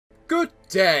Good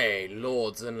day,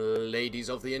 lords and ladies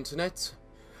of the internet.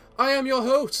 I am your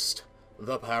host,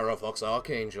 the Parafox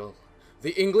Archangel,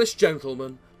 the English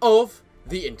gentleman of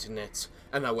the internet,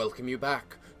 and I welcome you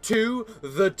back to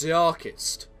the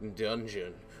darkest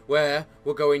dungeon, where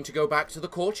we're going to go back to the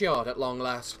Courtyard at long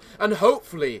last, and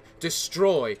hopefully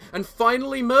destroy and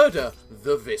finally murder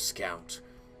the Viscount.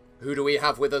 Who do we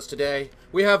have with us today?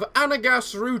 We have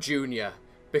Archangel Jr.,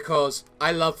 because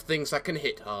I love things that can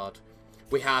hit hard.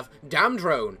 We have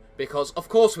Damdrone, because of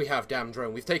course we have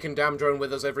Damdrone. We've taken Damdrone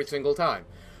with us every single time.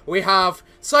 We have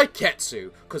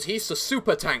Saiketsu, because he's the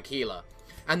super tank healer.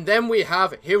 And then we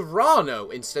have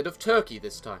Hirano instead of Turkey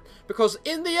this time. Because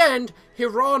in the end,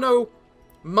 Hirano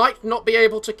might not be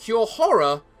able to cure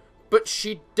horror, but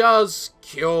she does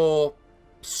cure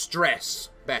stress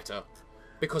better.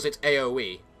 Because it's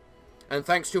AoE. And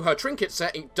thanks to her trinket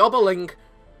setting,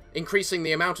 increasing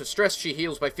the amount of stress she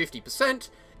heals by 50%,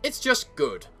 it's just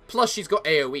good. Plus, she's got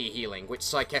AoE healing, which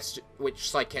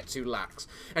Saiketsu lacks.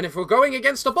 And if we're going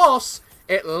against a boss,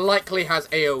 it likely has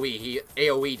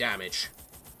AoE damage.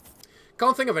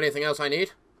 Can't think of anything else I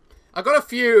need. I got a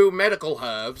few medical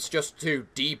herbs just to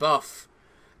debuff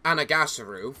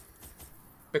Archangel,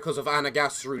 because of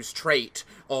Archangel's trait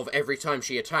of every time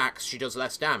she attacks, she does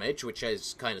less damage, which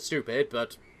is kind of stupid,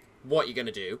 but what are you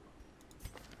gonna do?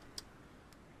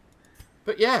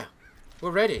 But yeah,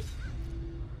 we're ready.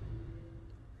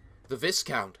 The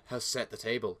Viscount has set the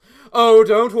table. Oh,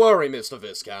 don't worry, Mr.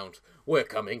 Viscount. We're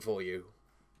coming for you.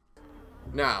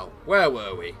 Now, where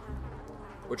were we?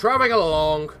 We're traveling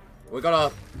along. We're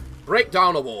gonna break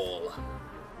down a wall.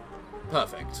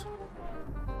 Perfect.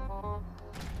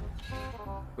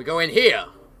 We go in here.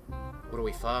 What do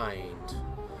we find?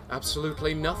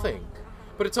 Absolutely nothing.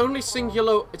 But it's only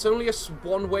singular. It's only a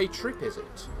one-way trip, is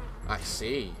it? I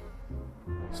see.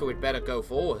 So we'd better go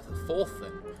forward, forth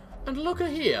then. And look at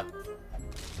here.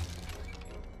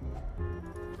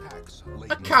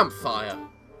 A campfire.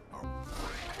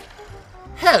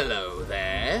 Hello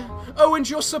there. Oh, and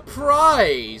you're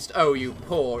surprised. Oh, you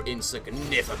poor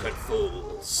insignificant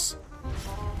fools.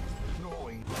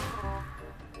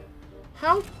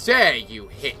 How dare you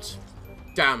hit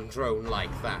Damdrone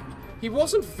like that? He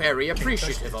wasn't very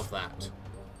appreciative of that.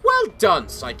 Well done,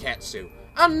 Saiketsu.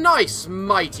 A nice,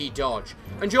 mighty dodge.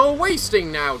 And you're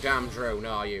wasting now, Damdrone,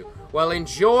 are you? Well,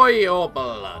 enjoy your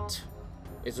blood,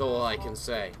 is all I can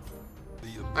say.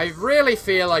 I really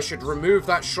feel I should remove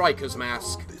that Shrieker's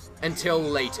mask until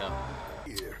later.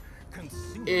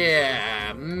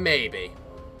 Yeah, maybe.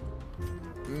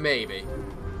 Maybe.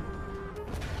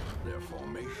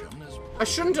 I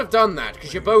shouldn't have done that,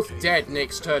 because you're both dead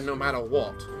next turn no matter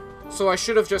what. So I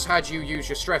should have just had you use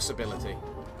your stress ability.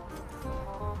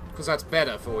 Because that's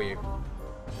better for you.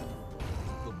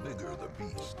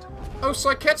 Oh,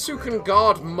 Saiketsu can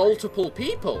guard multiple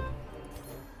people.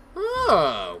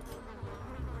 Oh.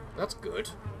 That's good.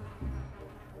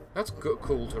 That's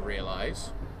cool to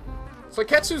realize.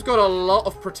 Saiketsu's got a lot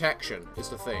of protection, is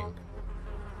the thing.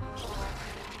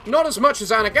 Not as much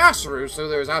as Archangel, so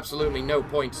there's absolutely no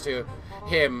point to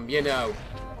him, you know,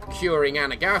 curing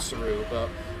Archangel, but...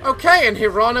 Okay, and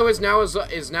Hirano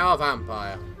is now a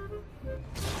vampire.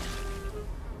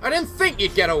 I didn't think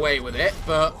you'd get away with it,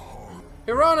 but...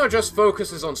 Hirano just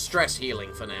focuses on stress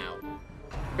healing for now.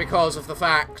 Because of the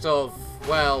fact of,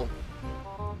 well...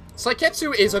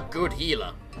 Saiketsu is a good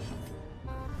healer.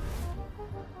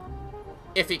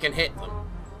 If he can hit them.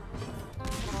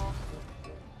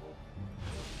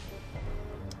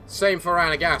 Same for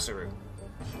Archangel.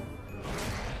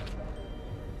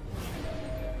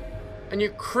 And you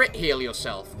crit heal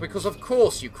yourself, because of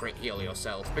course you crit heal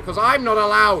yourself, because I'm not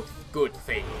allowed good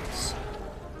things.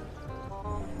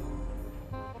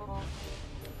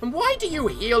 And why do you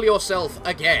heal yourself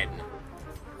again?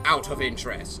 Out of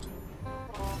interest.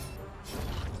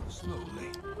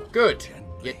 Good.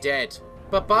 You're dead.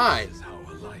 Bye-bye.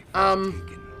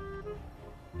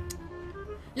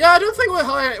 Yeah, I don't think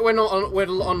we're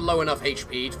on low enough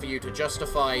HP for you to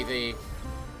justify the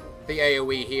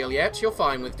AoE heal yet. You're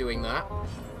fine with doing that.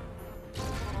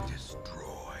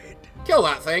 Destroyed. Kill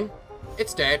that thing.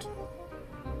 It's dead.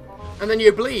 And then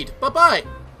you bleed. Bye-bye.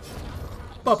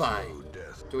 Bye-bye.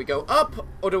 Do we go up,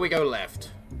 or do we go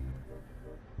left?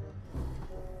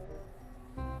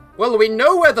 Well, we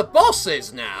know where the boss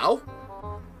is now.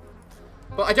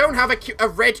 But I don't have a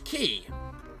red key.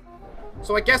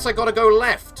 So I guess I gotta go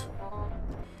left.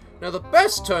 Now, the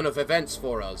best turn of events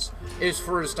for us is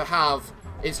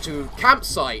to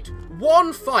campsite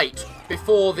one fight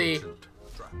before the...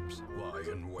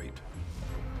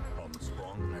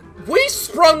 We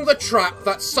sprung the trap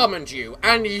that summoned you,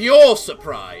 and you're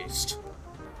surprised.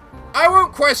 I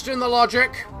won't question the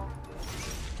logic.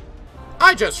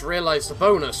 I just realized the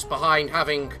bonus behind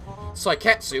having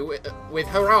Saiketsu with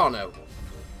Hirano.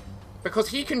 Because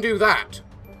he can do that.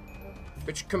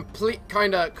 Which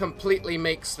kinda completely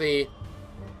makes the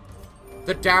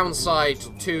downside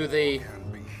to the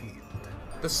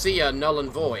seer null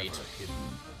and void.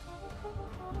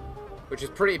 Which is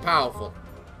pretty powerful.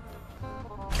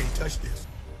 Can't touch this.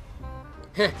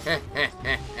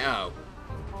 Oh.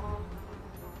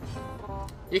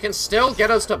 You can still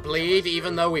get us to bleed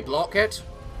even though we block it?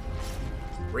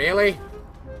 Really?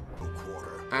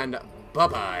 And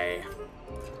bye-bye.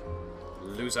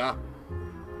 Loser.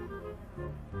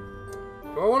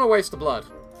 Do I want to waste the blood?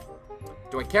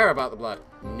 Do I care about the blood?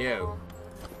 No.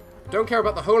 Don't care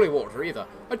about the holy water either.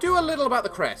 I do a little about the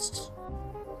crests.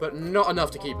 But not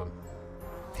enough to keep them.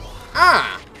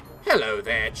 Ah! Hello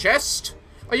there, chest.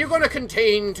 Are you going to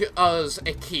contain to us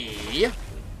a key?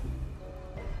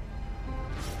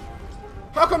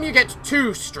 How come you get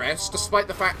 2 stress, despite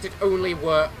the fact it only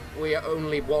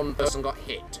one person got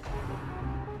hit?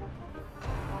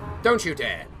 Don't you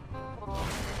dare.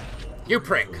 You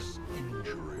prick.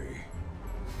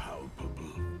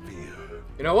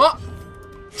 You know what?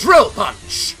 Drill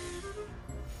punch!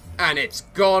 And it's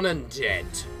gone and dead.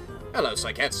 Hello,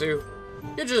 Saiketsu.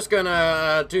 You're just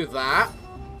gonna do that,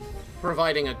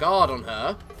 providing a guard on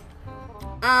her.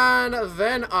 And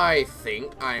then I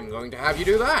think I'm going to have you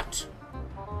do that.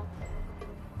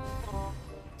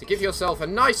 To give yourself a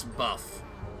nice buff.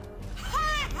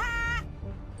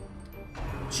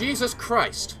 Jesus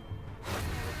Christ.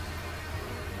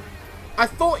 I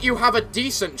thought you have a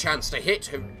decent chance to hit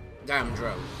him, damn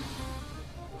drone.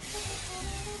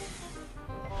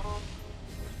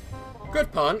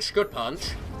 Good punch, good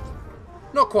punch.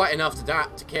 Not quite enough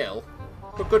to kill,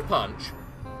 but good punch.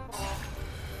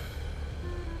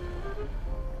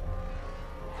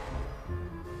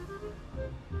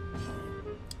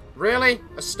 Really?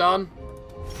 A stun?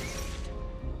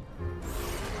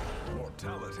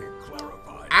 Mortality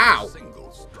clarified. Ow!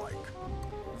 Single strike.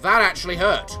 That actually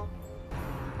hurt.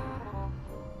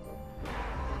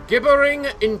 Gibbering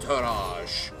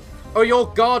entourage. Oh, you're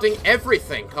guarding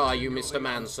everything, are you, Mr.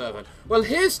 Manservant? Well,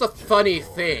 here's the funny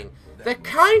thing. They're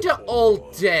kinda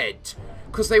all dead,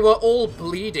 because they were all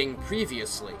bleeding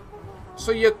previously.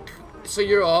 So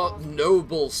your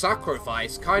noble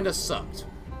sacrifice kinda sucked.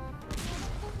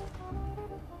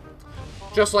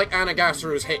 Just like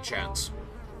Anagasuru's hit chance.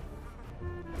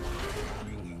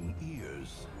 Ringing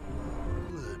ears.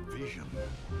 Blurred vision.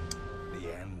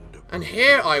 The end of And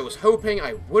here I was hoping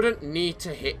I wouldn't need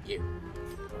to hit you.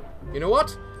 You know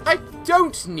what? I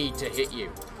don't need to hit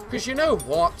you. Because you know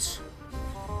what?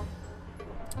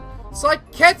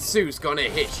 Saiketsu's gonna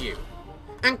hit you.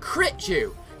 And crit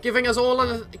you. Giving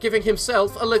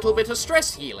himself a little bit of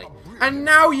stress healing. And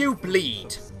now you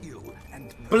bleed.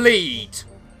 Bleed.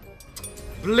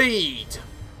 Bleed.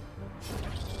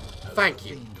 Thank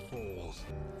you.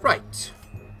 Right.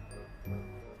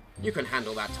 You can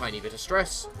handle that tiny bit of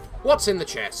stress. What's in the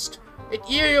chest? It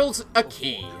yields a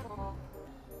key.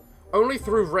 Only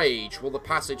through rage will the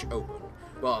passage open.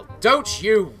 Well, don't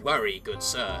you worry, good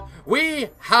sir. We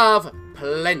have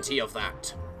plenty of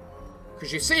that.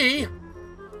 Because you see,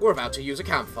 we're about to use a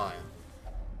campfire.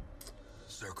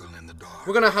 circle in the dark.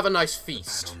 We're going to have a nice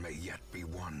feast. Battle may yet be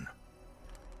won.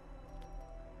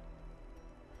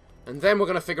 And then we're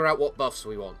going to figure out what buffs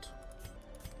we want.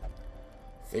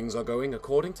 Things are going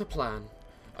according to plan.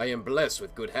 I am blessed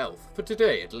with good health, for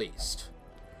today at least.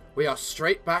 We are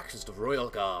straight back as the Royal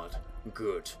Guard.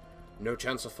 Good. No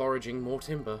chance of foraging more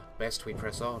timber. Best we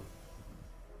press on.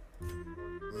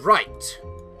 Right.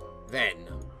 Then.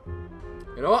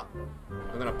 You know what?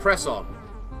 I'm going to press on.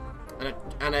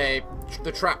 And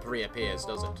the trap reappears,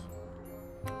 does it?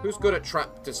 Who's good at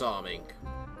trap disarming?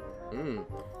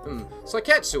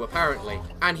 Saiketsu, apparently.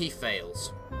 And he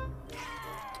fails.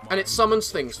 And it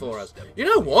summons things for us. You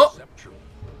know what?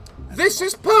 This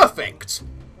is perfect!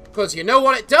 Because you know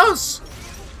what it does?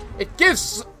 It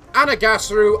gives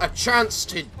Anagasuru a chance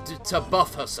to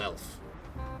buff herself.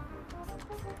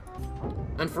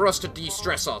 And for us to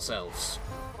de-stress ourselves.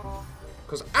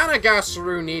 Because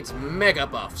Anagasuru needs mega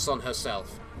buffs on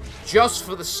herself. Just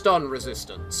for the stun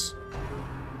resistance.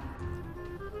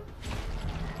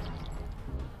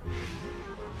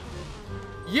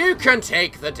 You can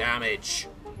take the damage.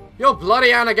 You're bloody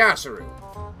Anagasuru.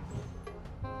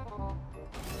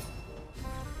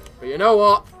 But you know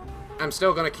what? I'm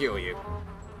still gonna cure you.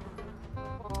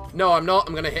 No, I'm not.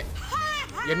 I'm gonna hit.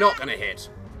 You're not gonna hit.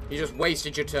 You just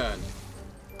wasted your turn.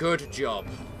 Good job.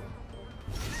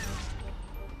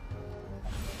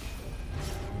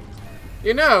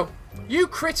 You know, You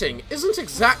critting isn't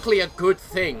exactly a good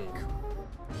thing.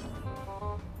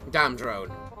 Damn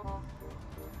drone.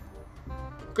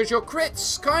 Because your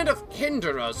crits kind of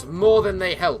hinder us more than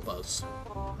they help us.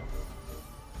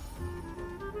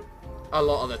 A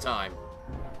lot of the time.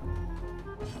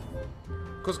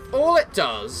 Because all it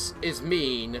does is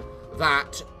mean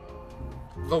that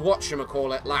the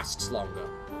whatchamacallit lasts longer.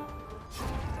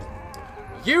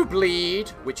 You bleed,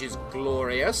 which is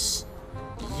glorious.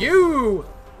 You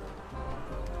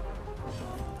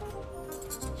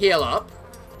heal up.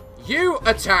 You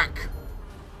attack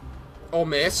or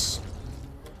miss.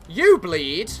 You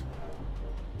bleed.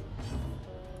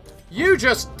 You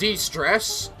just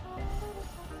de-stress.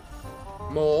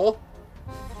 More.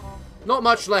 Not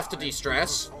much left to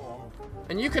de-stress.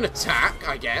 And you can attack,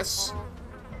 I guess.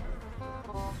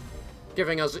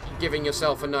 Giving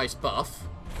yourself a nice buff.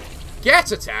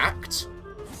 Get attacked.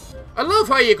 I love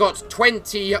how you got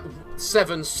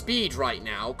 27 speed right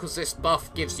now, because this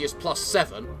buff gives you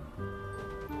 +7.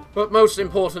 But most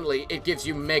importantly, it gives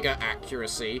you mega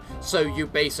accuracy, so you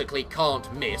basically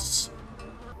can't miss.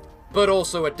 But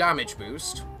also a damage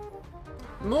boost.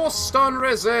 More stun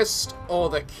resist or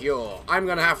the cure? I'm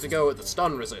gonna have to go with the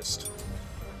stun resist.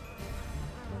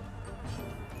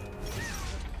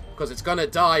 Because it's gonna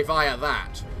die via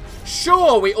that.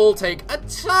 Sure, we all take a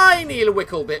tiny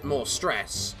little bit more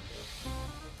stress.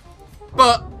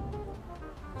 But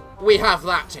we have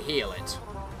that to heal it.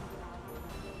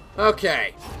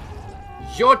 Okay.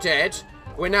 You're dead.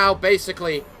 We're now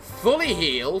basically fully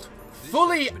healed,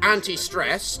 fully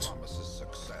anti-stressed.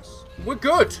 We're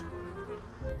good.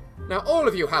 Now all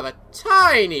of you have a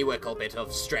tiny little bit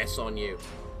of stress on you.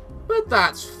 But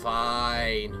that's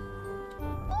fine.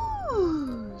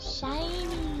 Ooh, shiny.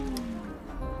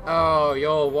 Oh,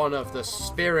 you're one of the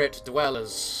spirit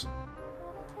dwellers.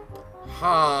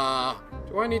 Ha.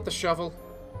 Do I need the shovel?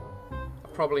 I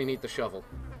probably need the shovel.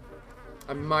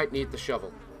 I might need the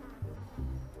shovel.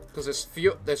 Because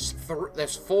there's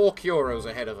 4 Kuros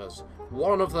ahead of us.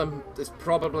 One of them is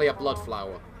probably a blood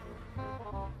flower.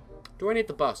 Do I need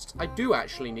the busts? I do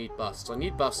actually need busts. I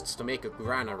need busts to make a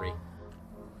granary.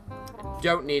 I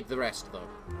don't need the rest, though.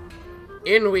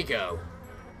 In we go.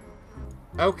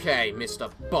 Okay,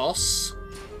 Mr. Boss.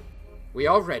 We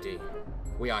are ready.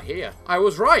 We are here. I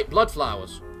was right, blood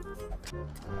flowers.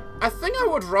 I think I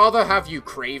would rather have you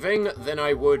craving than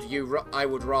I would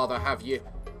rather have you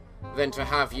than to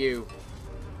have you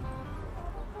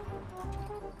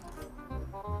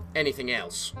anything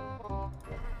else.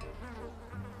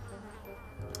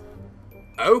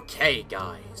 Okay,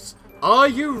 guys. Are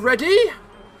you ready?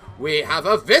 We have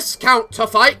a viscount to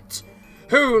fight.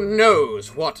 Who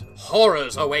knows what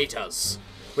horrors await us?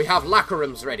 We have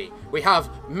lacquerums ready. We have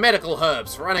medical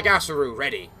herbs for Anagasaru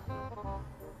ready.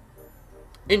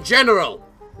 In general,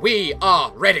 we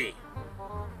are ready.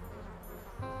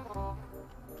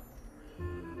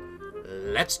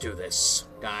 Let's do this,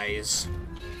 guys.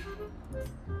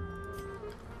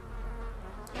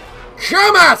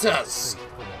 Come at us!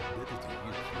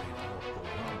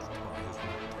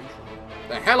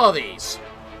 The hell are these?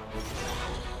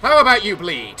 How about you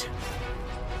bleed?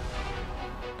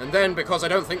 And then, because I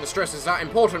don't think the stress is that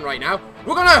important right now,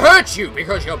 we're gonna hurt you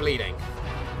because you're bleeding.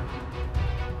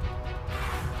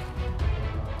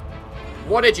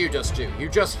 What did you just do? You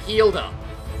just healed up.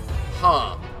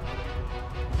 Ha.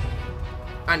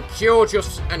 And cured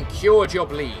your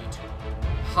bleed.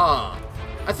 Ha.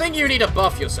 I think you need to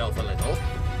buff yourself a little.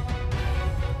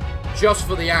 Just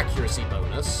for the accuracy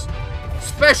bonus.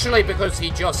 Especially because he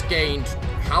just gained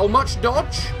how much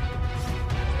dodge?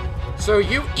 So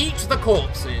you eat the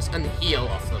corpses and heal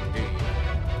off them, do you?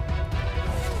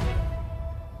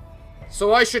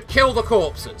 So I should kill the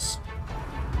corpses.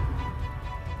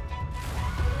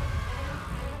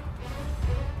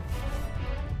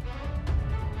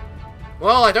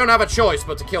 Well, I don't have a choice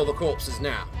but to kill the corpses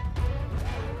now.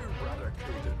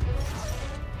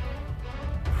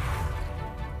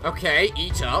 Okay,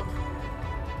 eat up.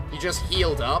 You just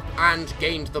healed up and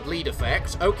gained the bleed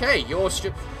effect. Okay, you're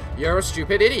a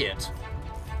stupid idiot.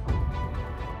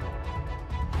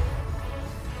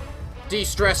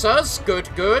 De-stress us. Good,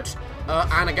 good.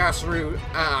 Anagasaru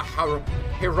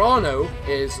Hirano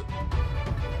is...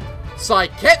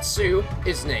 Saiketsu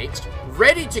is next.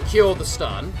 Ready to cure the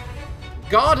stun.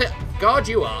 Guard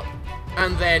you up.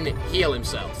 And then heal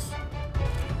himself.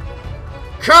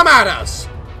 Come at us!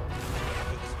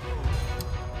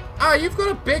 Ah, you've got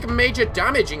a big major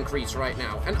damage increase right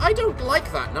now, and I don't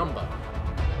like that number.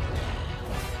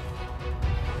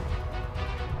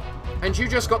 And you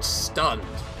just got stunned.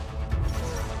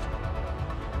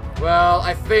 Well,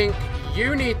 I think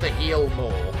you need the heal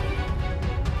more.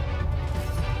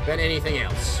 than anything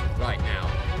else right now.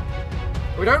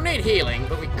 We don't need healing,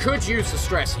 but we could use the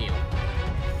stress heal.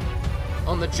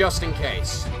 On the just in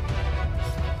case.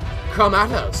 Come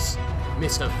at us,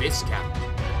 Mr. Viscount.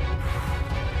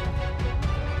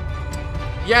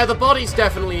 Yeah, the bodies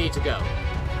definitely need to go.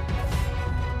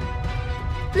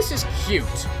 This is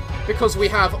cute, because we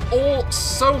have all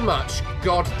so much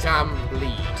goddamn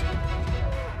bleed.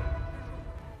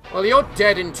 Well, you're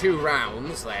dead in 2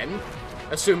 rounds, then.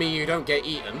 Assuming you don't get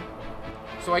eaten.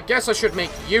 So I guess I should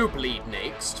make you bleed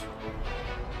next.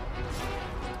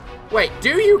 Wait,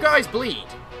 do you guys bleed?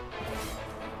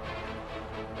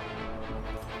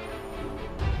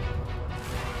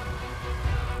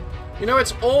 You know,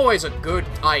 it's always a good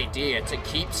idea to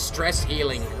keep stress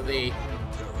healing the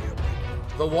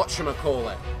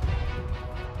whatchamacallit.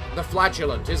 The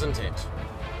flagellant, isn't it?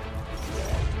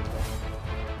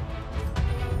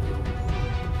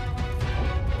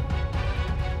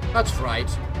 That's right.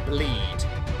 Bleed.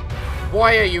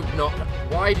 Why are you not...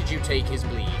 Why did you take his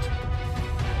bleed?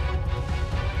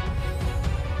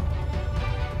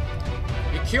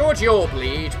 You cured your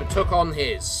bleed, but took on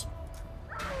his.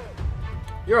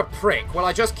 You're a prick. Well,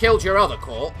 I just killed your other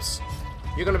corpse.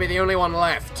 You're gonna be the only one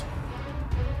left.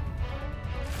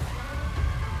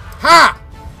 Ha!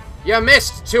 You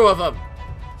missed 2 of them.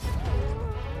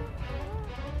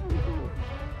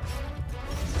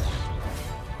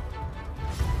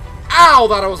 Ow!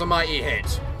 That was a mighty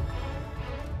hit.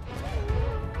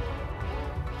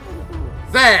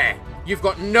 There! You've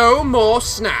got no more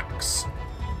snacks.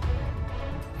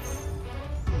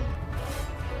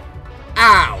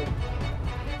 Ow!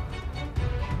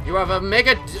 You have a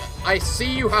mega... I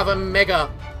see you have a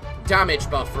mega damage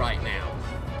buff right now.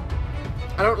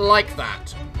 I don't like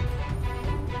that.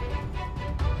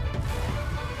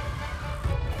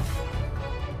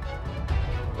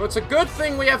 Well, it's a good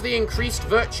thing we have the increased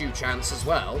virtue chance as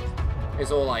well,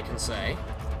 is all I can say.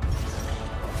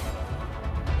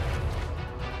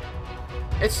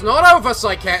 It's not over,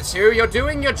 Saiketsu. You're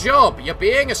doing your job. You're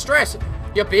being a stress.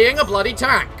 You're being a bloody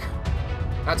tank.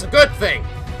 That's a good thing.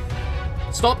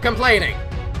 Stop complaining.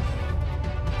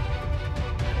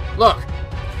 Look,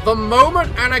 the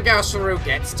moment Anagasaru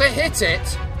gets to hit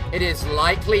it, it is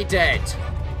likely dead.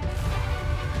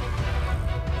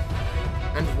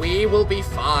 And we will be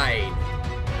fine.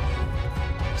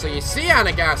 So you see,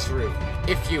 Anagasaru,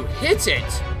 if you hit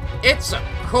it, it's a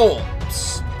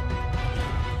corpse.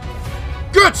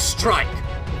 Good strike!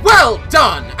 Well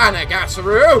done,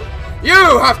 Anagasaru!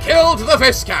 You have killed the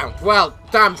Viscount! Well,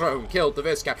 Damdrone killed the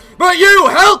Viscount, but you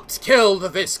helped kill the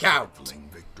Viscount!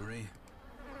 Victory,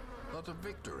 but a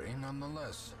victory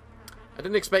nonetheless. I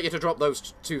didn't expect you to drop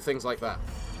those 2 things like that.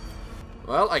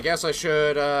 Well, I guess I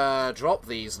should drop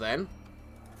these then.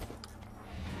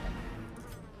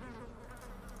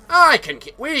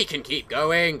 We can keep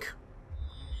going.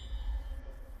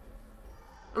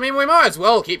 I mean, we might as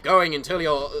well keep going until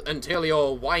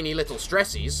your whiny little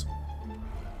stressies.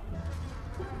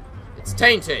 It's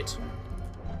tainted.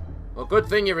 Well, good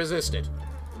thing you resisted.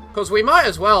 Because we might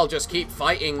as well just keep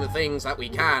fighting the things that we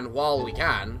can while we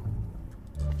can.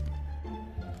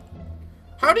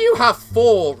 How do you have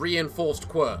 4 reinforced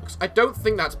quirks? I don't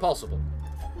think that's possible.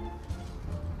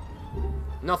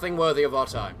 Nothing worthy of our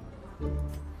time.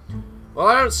 Well,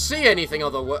 I don't see anything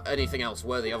else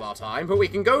worthy of our time, but we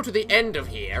can go to the end of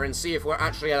here and see if we're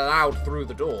actually allowed through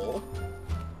the door.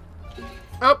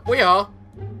 Oh, we are.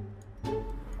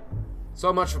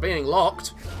 So much for being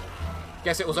locked.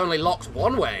 Guess it was only locked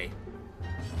one way.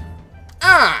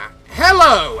 Ah!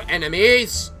 Hello,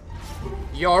 enemies!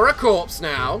 You're a corpse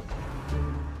now.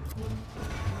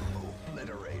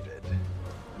 Obliterated.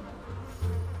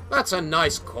 That's a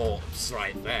nice corpse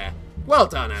right there. Well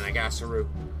done, Anagasaru.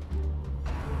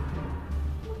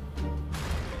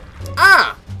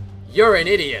 Ah! You're an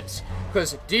idiot.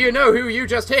 Because do you know who you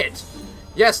just hit?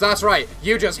 Yes, that's right.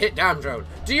 You just hit Damdrone.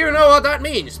 Do you know what that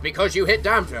means? Because you hit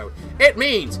Damdrone. It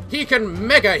means he can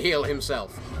mega heal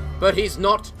himself. But he's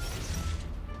not...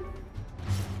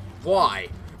 Why?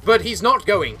 But he's not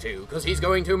going to, because he's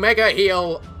going to mega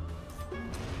heal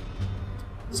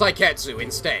Saiketsu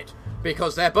instead.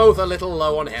 Because they're both a little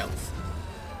low on health.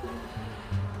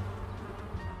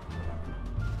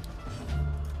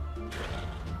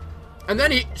 And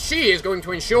then she is going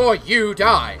to ensure you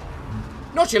die.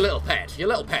 Not your little pet. Your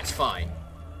little pet's fine.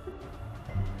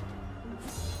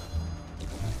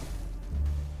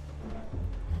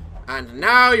 And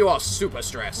now you are super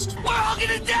stressed. We're all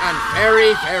gonna die! And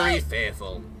very, very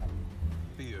fearful.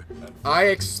 Fear. I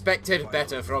expected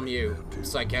better from you,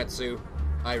 Saiketsu.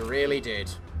 I really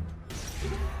did.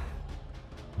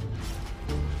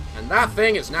 And that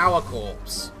thing is now a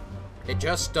corpse. It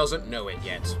just doesn't know it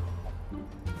yet.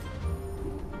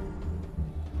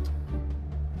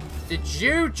 Did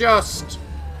you just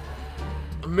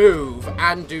move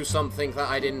and do something that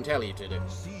I didn't tell you to do?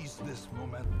 Seize this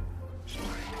moment.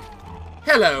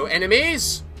 Hello,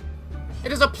 enemies!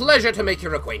 It is a pleasure to make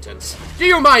your acquaintance. Do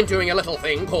you mind doing a little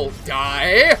thing called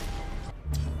die?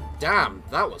 Damn,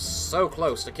 that was so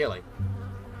close to killing.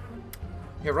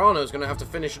 Hirano's gonna have to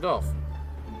finish it off.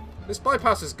 This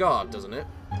bypasses guard, doesn't it?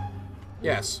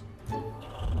 Yes.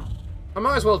 I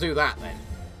might as well do that, then.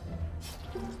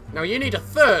 Now, you need a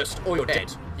thirst, or you're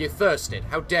dead. You thirsted.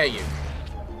 How dare you?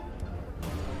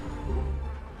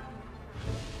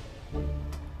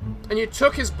 And you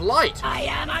took his blight. I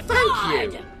am a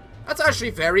Thank you. That's actually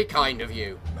very kind of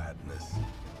you. Madness.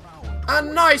 A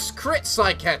nice crit,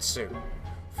 Saiketsu.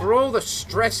 For all the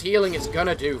stress healing it's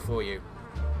gonna do for you.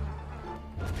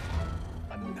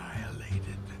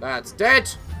 Annihilated. That's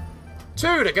dead.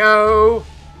 2 to go.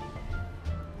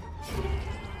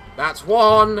 That's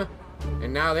 1.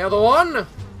 And now the other one.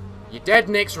 You're dead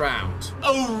next round.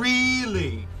 Oh,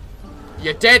 really?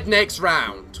 You're dead next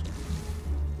round.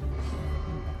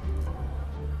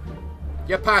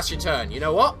 You pass your turn. You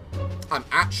know what? I'm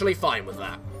actually fine with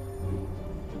that.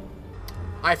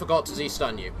 I forgot to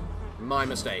Z-stun you. My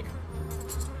mistake.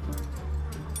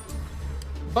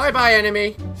 Bye-bye,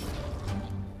 enemy.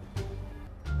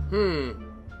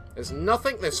 There's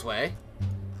nothing this way.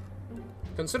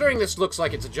 Considering this looks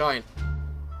like it's a giant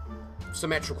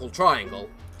symmetrical triangle,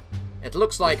 it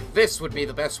looks like this would be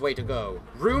the best way to go.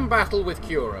 Room battle with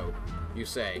Kuro, you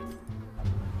say.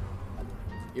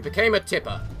 You became a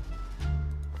tipper.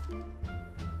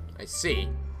 I see.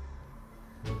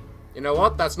 You know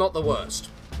what? That's not the worst.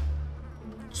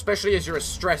 Especially as you're a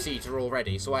stress eater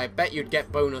already, so I bet you'd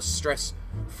get bonus stress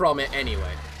from it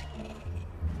anyway.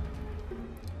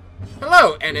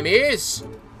 Hello, enemies!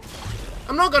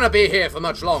 I'm not gonna be here for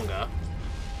much longer.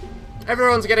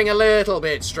 Everyone's getting a little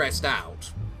bit stressed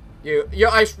out.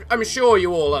 I'm sure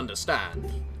you all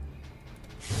understand.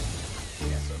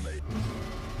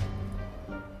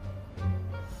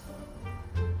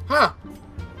 Huh.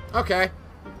 Okay.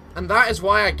 And that is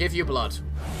why I give you blood.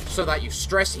 So that you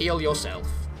stress heal yourself.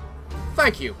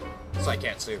 Thank you,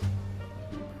 Saiketsu.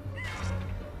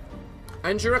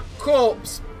 And you're a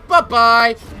corpse.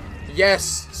 Bye-bye.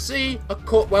 Yes, see? A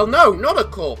corpse. Well, no, not a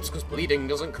corpse, because bleeding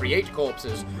doesn't create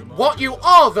corpses. What you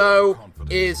are, though,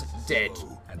 is dead.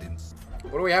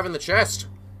 What do we have in the chest?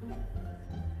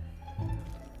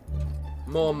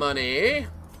 More money.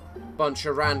 Bunch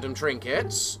of random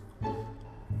trinkets.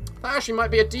 That actually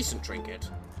might be a decent trinket.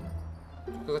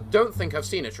 Because I don't think I've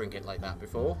seen a trinket like that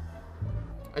before.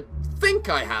 I think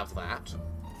I have that.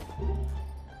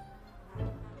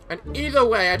 And either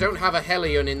way, I don't have a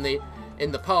Hellion in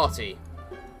the party.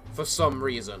 For some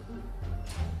reason.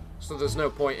 So there's no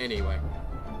point anyway.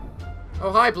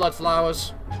 Oh, hi,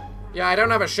 Bloodflowers. Yeah, I don't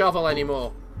have a shovel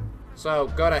anymore. So,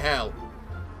 go to hell.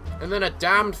 And then a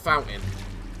damned fountain.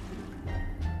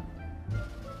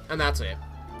 And that's it.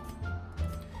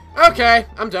 Okay,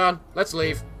 I'm done. Let's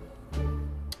leave.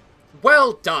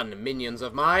 Well done, minions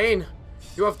of mine.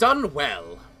 You have done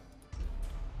well.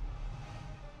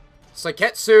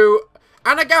 Saiketsu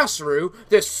Anagasru,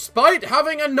 despite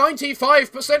having a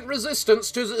 95% resistance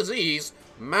to disease,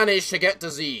 managed to get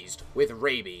diseased with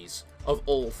rabies, of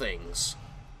all things.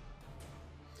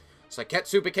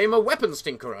 Saiketsu became a weapons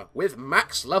tinkerer with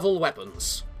max level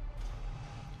weapons.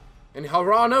 And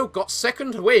Hirano got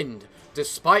second wind,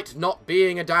 despite not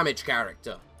being a damage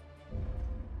character.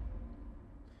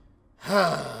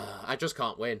 I just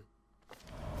can't win.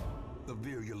 The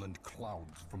virulent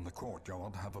clouds from the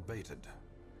courtyard have abated.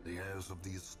 The airs of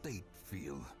the estate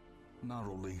feel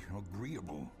narrowly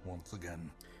agreeable once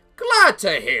again. Glad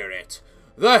to hear it.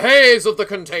 The haze of the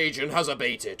contagion has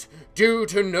abated, due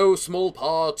to no small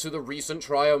part to the recent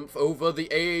triumph over the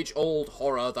age-old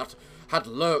horror that had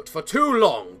lurked for too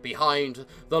long behind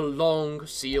the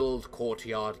long-sealed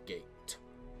courtyard gate.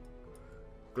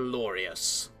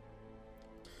 Glorious.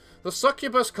 The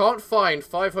succubus can't find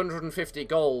 550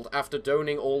 gold after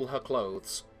doning all her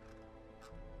clothes.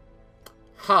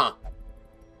 Ha!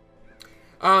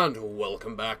 And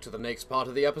welcome back to the next part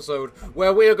of the episode,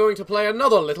 where we are going to play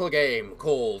another little game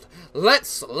called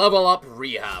Let's Level Up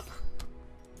Rehab.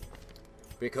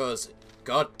 Because,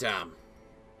 goddamn.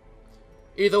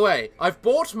 Either way, I've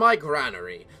bought my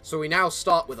granary, so we now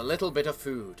start with a little bit of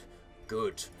food.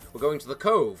 Good. We're going to the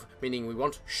cove, meaning we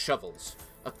want shovels,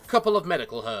 a couple of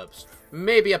medical herbs,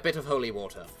 maybe a bit of holy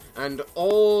water, and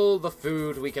all the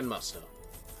food we can muster.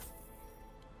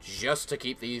 Just to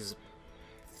keep these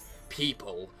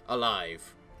people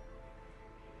alive.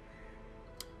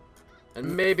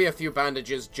 And maybe a few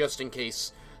bandages just in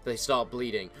case they start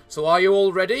bleeding. So are you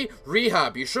all ready?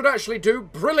 Rehab, you should actually do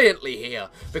brilliantly here,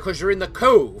 because you're in the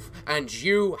cove, and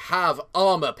you have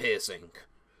armor piercing.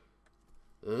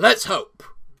 Let's hope.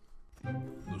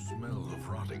 The smell of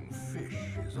rotting fish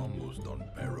is almost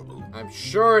unbearable. I'm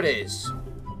sure it is.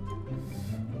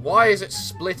 Why is it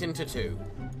split into two?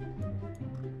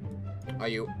 Are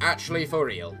you actually for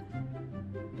real?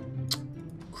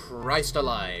 Christ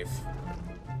alive.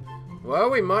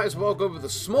 Well, we might as well go with the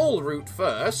small route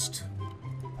first.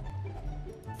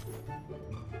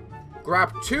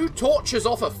 Grab 2 torches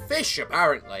off a fish,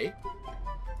 apparently.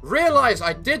 Realize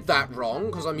I did that wrong,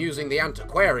 because I'm using the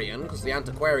antiquarian, because the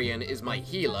antiquarian is my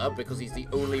healer, because he's the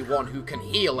only one who can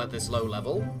heal at this low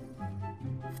level.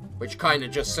 Which kind of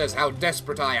just says how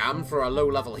desperate I am for a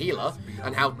low-level healer,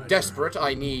 and how desperate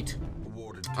I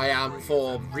am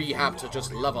for Rehab to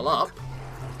just level up.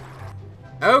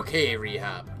 Okay,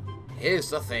 Rehab.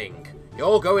 Here's the thing.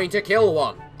 You're going to kill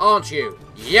one, aren't you?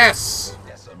 Yes!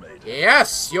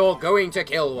 Yes, you're going to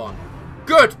kill one.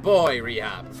 Good boy,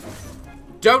 Rehab.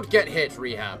 Don't get hit,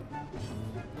 Rehab.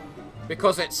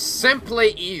 Because it's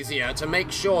simply easier to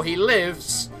make sure he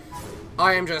lives.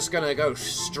 I am just gonna go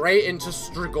straight into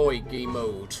Strigoi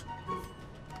mode.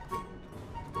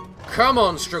 Come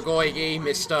on, Strigoi,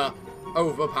 Mr.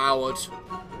 Overpowered.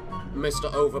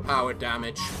 Mr. Overpowered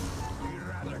damage.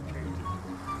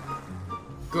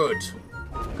 Good.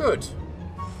 Good.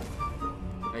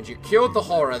 And you cured the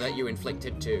horror that you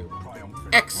inflicted too.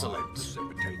 Excellent.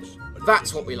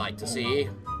 That's what we like to see.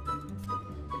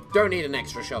 Don't need an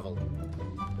extra shovel.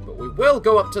 But we will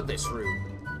go up to this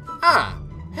room. Ah,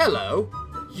 hello.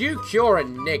 You cure a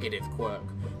negative quirk.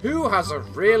 Who has a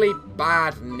really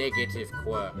bad negative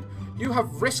quirk? You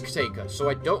have Risk Taker, so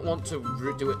I don't want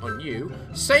to do it on you.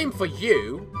 Same for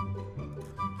you.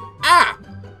 Ah!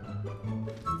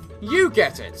 You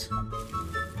get it!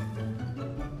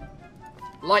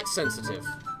 Light sensitive.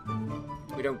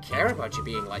 We don't care about you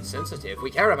being light sensitive.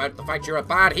 We care about the fact you're a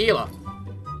bad healer.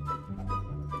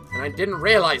 And I didn't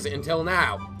realize it until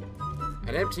now.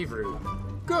 An empty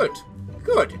room. Good.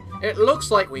 Good. It looks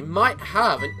like we might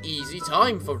have an easy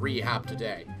time for Rehab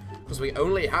today. Because we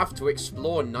only have to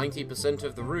explore 90%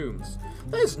 of the rooms.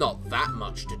 There's not that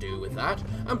much to do with that.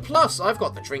 And plus, I've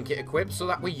got the trinket equipped so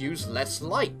that we use less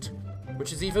light.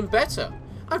 Which is even better.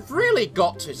 I've really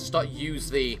got to use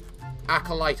the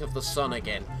Acolyte of the Sun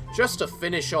again, just to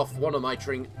finish off one of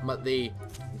the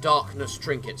Darkness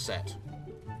trinket set.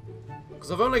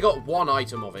 Because I've only got 1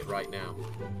 item of it right now.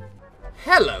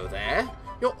 Hello there!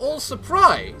 You're all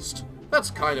surprised!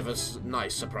 That's kind of a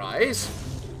nice surprise.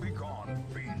 Be gone,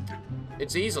 fiend.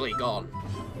 It's easily gone.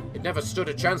 It never stood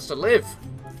a chance to live.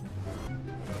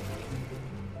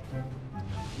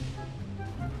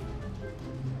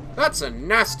 That's a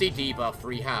nasty debuff,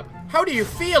 Rehab. How do you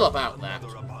feel about that?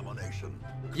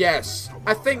 Yes,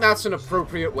 I think that's an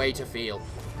appropriate way to feel.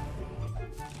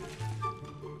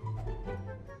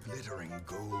 Glittering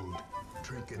gold,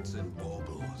 trinkets and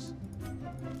baubles,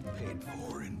 paid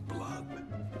for in blood.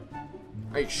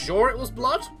 Are you sure it was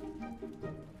blood?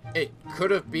 It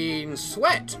could have been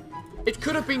sweat. It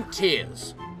could have been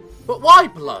tears. But why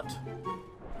blood?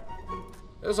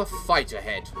 There's a fight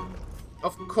ahead.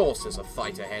 Of course there's a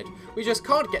fight ahead. We just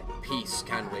can't get peace,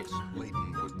 can we?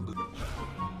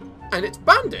 And it's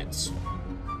bandits.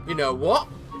 You know what?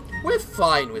 We're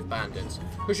fine with bandits.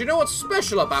 Because you know what's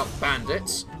special about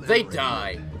bandits? They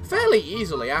die. Fairly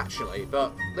easily, actually,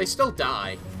 but they still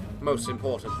die, most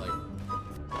importantly.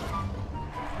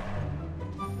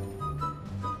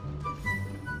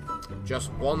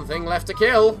 Just one thing left to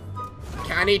kill.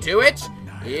 Can he do it?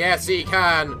 Yes, he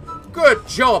can. Good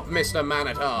job, Mr.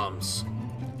 Man-at-Arms.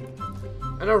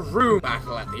 And a room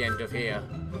battle at the end of here.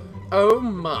 Oh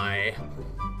my.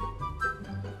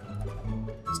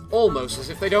 It's almost as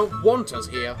if they don't want us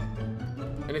here.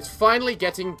 And it's finally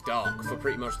getting dark for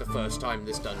pretty much the first time in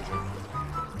this dungeon.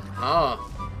 Ah,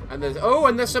 and there's... oh,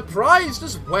 and they're surprised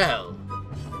as well.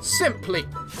 Simply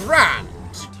grand.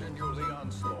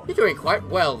 You're doing quite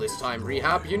well this time,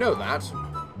 Rehab, you know that.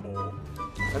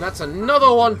 And that's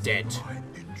another one dead.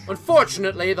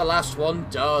 Unfortunately, the last one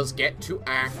does get to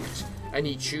act. And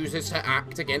he chooses to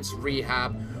act against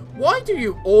Rehab. Why do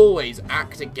you always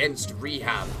act against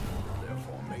Rehab? Their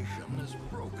formation is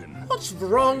broken. What's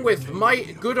wrong with my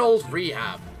good old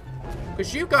Rehab?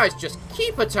 Because you guys just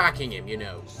keep attacking him, you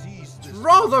know. It's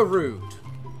rather rude.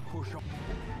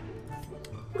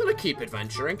 I'm gonna keep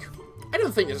adventuring. I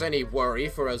don't think there's any worry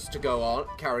for us to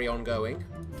carry on going.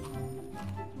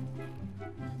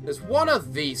 There's one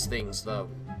of these things, though.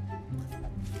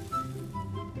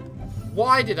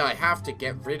 Why did I have to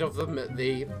get rid of them at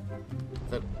the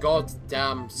the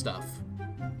goddamn stuff.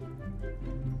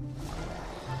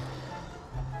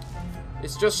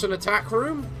 It's just an attack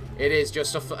room? It is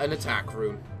just an attack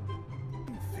room.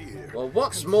 Well,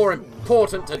 what's more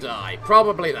important to die?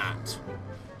 Probably that.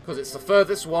 Because it's the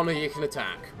furthest one you can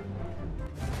attack.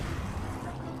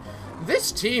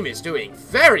 This team is doing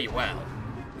very well.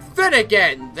 Then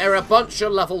again, they're a bunch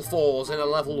of level 4s in a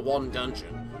level 1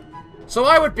 dungeon. So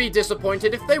I would be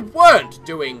disappointed if they weren't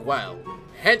doing well.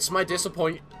 Hence my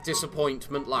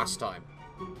disappointment last time.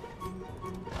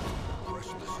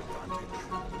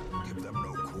 Give them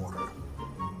no quarter.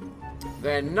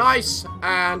 They're nice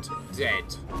and dead.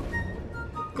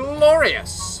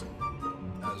 Glorious!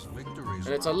 And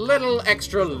it's a little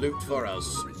extra loot for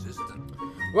us.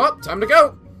 Well, time to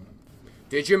go.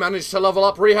 Did you manage to level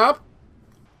up Rehab?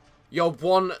 You're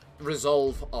one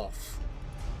resolve off.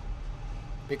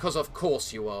 Because of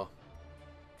course you are.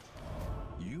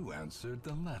 You answered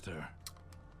the letter.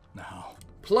 Now,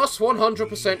 Plus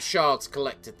 100% shards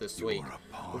collected this week.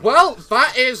 Well,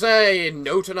 that is a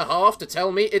note and a half to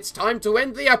tell me it's time to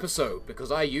end the episode,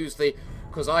 because I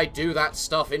do that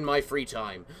stuff in my free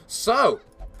time. So,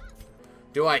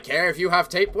 do I care if you have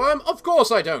tapeworm? Of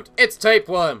course I don't. It's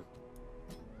tapeworm.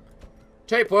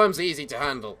 Tapeworm's easy to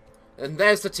handle. And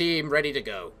there's the team ready to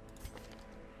go.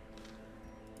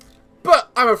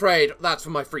 But I'm afraid that's for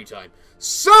my free time.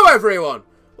 So everyone,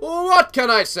 what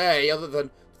can I say other than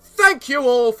thank you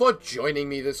all for joining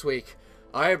me this week.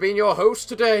 I have been your host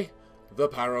today, the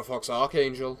Parafox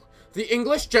Archangel, the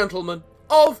English gentleman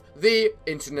of the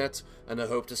internet, and I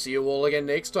hope to see you all again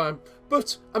next time.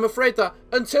 But I'm afraid that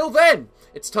until then,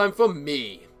 it's time for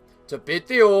me to bid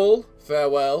thee all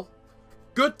farewell,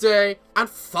 good day, and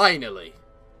finally,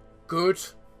 good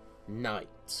night.